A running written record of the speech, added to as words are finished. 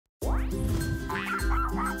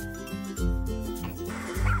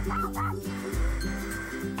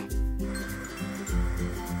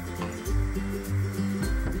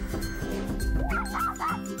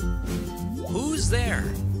Who's there?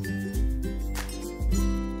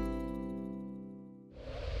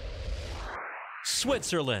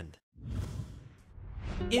 Switzerland.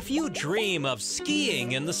 If you dream of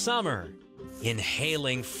skiing in the summer,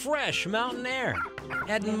 inhaling fresh mountain air,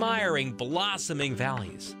 admiring blossoming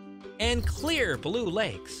valleys, and clear blue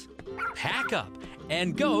lakes, pack up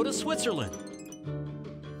and go to Switzerland.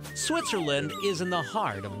 Switzerland is in the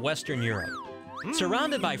heart of Western Europe.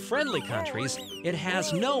 Surrounded by friendly countries, it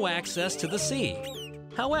has no access to the sea.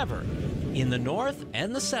 However, in the north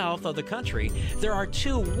and the south of the country, there are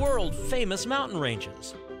two world-famous mountain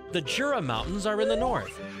ranges. The Jura Mountains are in the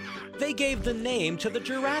north. They gave the name to the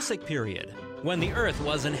Jurassic period, when the Earth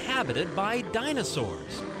was inhabited by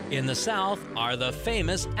dinosaurs. In the south are the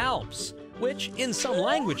famous Alps, which in some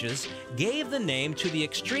languages gave the name to the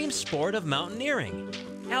extreme sport of mountaineering,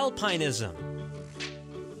 alpinism.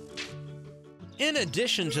 In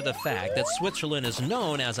addition to the fact that Switzerland is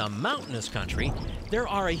known as a mountainous country, there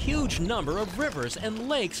are a huge number of rivers and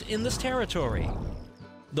lakes in this territory.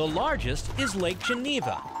 The largest is Lake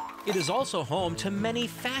Geneva. It is also home to many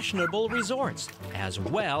fashionable resorts, as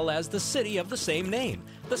well as the city of the same name,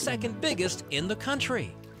 the second biggest in the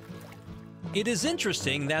country. It is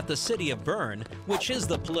interesting that the city of Bern, which is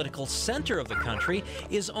the political center of the country,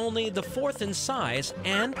 is only the fourth in size,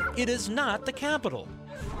 and it is not the capital.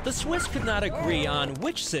 The Swiss could not agree on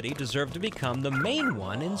which city deserved to become the main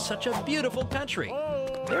one in such a beautiful country.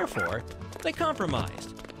 Therefore, they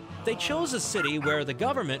compromised. They chose a city where the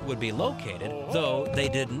government would be located, though they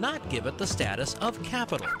did not give it the status of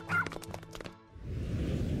capital.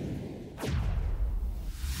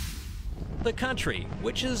 The country,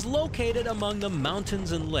 which is located among the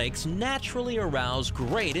mountains and lakes, naturally aroused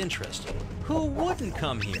great interest. Who wouldn't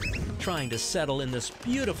come here, trying to settle in this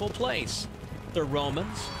beautiful place? The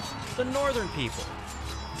Romans, the northern people,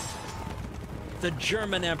 the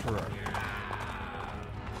German emperor,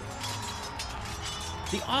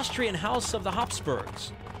 the Austrian house of the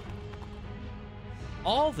Habsburgs.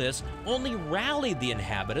 All this only rallied the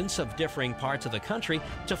inhabitants of differing parts of the country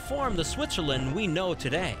to form the Switzerland we know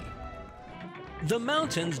today. The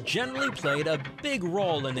mountains generally played a big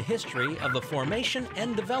role in the history of the formation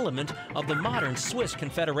and development of the modern Swiss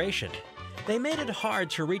Confederation. They made it hard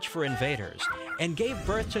to reach for invaders and gave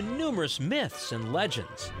birth to numerous myths and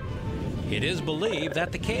legends. It is believed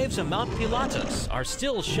that the caves of Mount Pilatus are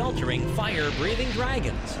still sheltering fire-breathing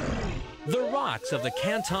dragons. The rocks of the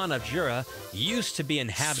canton of Jura used to be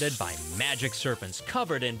inhabited by magic serpents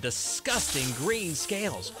covered in disgusting green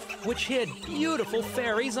scales, which hid beautiful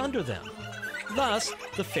fairies under them. Thus,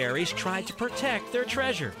 the fairies tried to protect their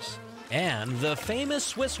treasures. And the famous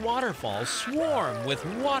Swiss waterfalls swarm with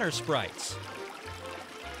water sprites.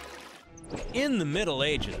 In the Middle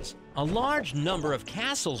Ages, a large number of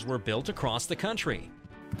castles were built across the country.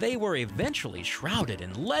 They were eventually shrouded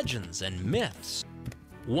in legends and myths.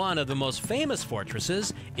 One of the most famous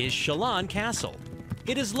fortresses is Chalon Castle.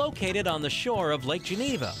 It is located on the shore of Lake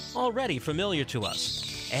Geneva, already familiar to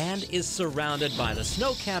us, and is surrounded by the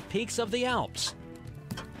snow-capped peaks of the Alps.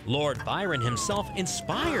 Lord Byron himself,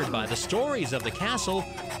 inspired by the stories of the castle,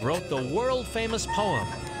 wrote the world-famous poem,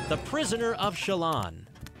 The Prisoner of Chalon.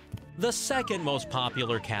 The second most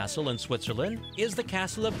popular castle in Switzerland is the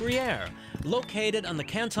Castle of Gruyere, located on the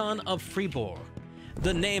canton of Fribourg.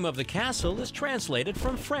 The name of the castle is translated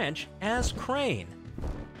from French as crane.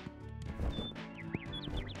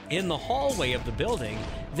 In the hallway of the building,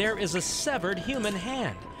 there is a severed human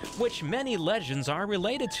hand, which many legends are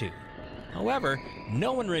related to. However,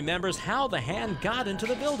 no one remembers how the hand got into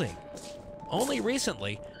the building. Only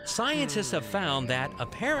recently, scientists have found that,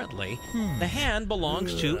 apparently, the hand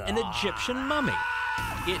belongs to an Egyptian mummy.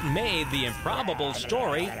 It made the improbable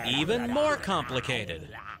story even more complicated.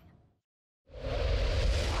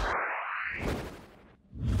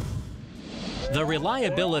 The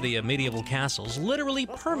reliability of medieval castles literally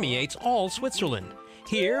permeates all Switzerland.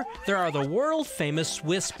 Here, there are the world-famous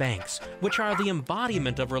Swiss banks, which are the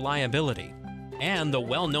embodiment of reliability, and the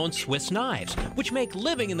well-known Swiss knives, which make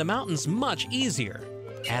living in the mountains much easier,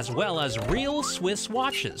 as well as real Swiss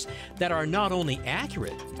watches that are not only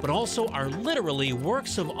accurate, but also are literally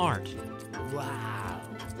works of art. Wow!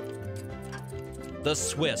 The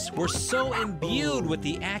Swiss were so imbued with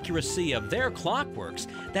the accuracy of their clockworks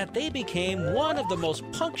that they became one of the most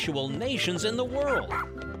punctual nations in the world.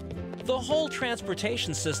 The whole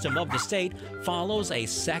transportation system of the state follows a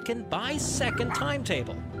second-by-second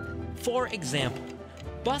timetable. For example,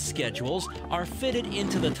 bus schedules are fitted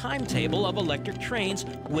into the timetable of electric trains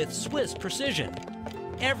with Swiss precision.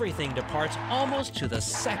 everything departs almost to the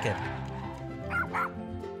second.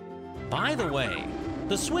 By the way,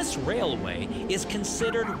 the Swiss railway is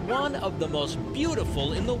considered one of the most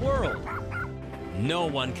beautiful in the world. No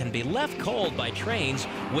one can be left cold by trains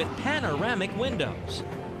with panoramic windows,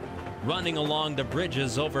 running along the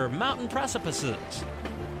bridges over mountain precipices,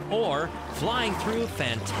 or flying through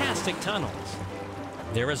fantastic tunnels.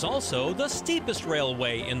 There is also the steepest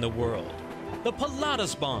railway in the world, the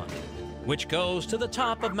Pilatusbahn, which goes to the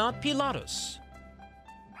top of Mount Pilatus.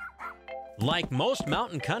 Like most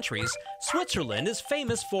mountain countries, Switzerland is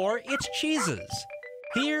famous for its cheeses.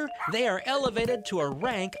 Here, they are elevated to a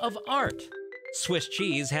rank of art. Swiss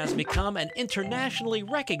cheese has become an internationally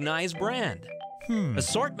recognized brand.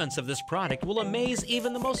 Assortments of this product will amaze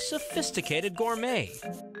even the most sophisticated gourmet.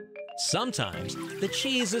 Sometimes, the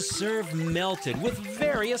cheese is served melted with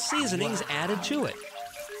various seasonings added to it.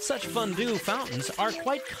 Such fondue fountains are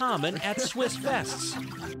quite common at Swiss fests.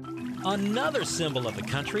 Another symbol of the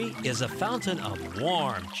country is a fountain of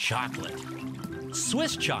warm chocolate.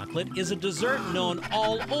 Swiss chocolate is a dessert known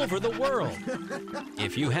all over the world.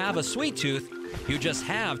 If you have a sweet tooth, you just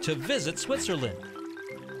have to visit Switzerland.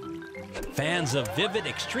 Fans of vivid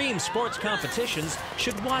extreme sports competitions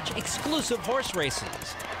should watch exclusive horse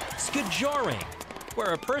races, skijoring,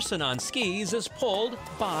 where a person on skis is pulled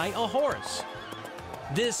by a horse.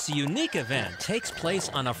 This unique event takes place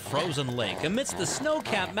on a frozen lake amidst the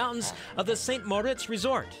snow-capped mountains of the St. Moritz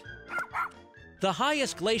Resort. The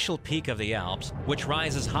highest glacial peak of the Alps, which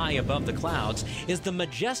rises high above the clouds, is the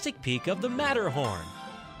majestic peak of the Matterhorn.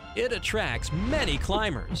 It attracts many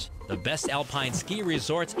climbers. The best alpine ski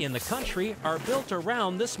resorts in the country are built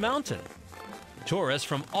around this mountain. Tourists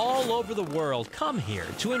from all over the world come here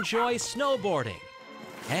to enjoy snowboarding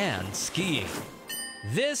and skiing.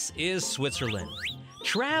 This is Switzerland.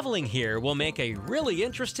 Traveling here will make a really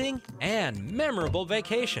interesting and memorable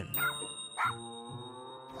vacation.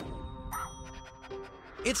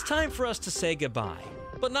 It's time for us to say goodbye,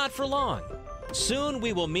 but not for long. Soon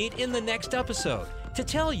we will meet in the next episode to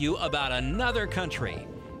tell you about another country.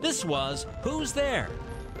 This was Who's There?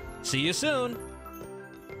 See you soon.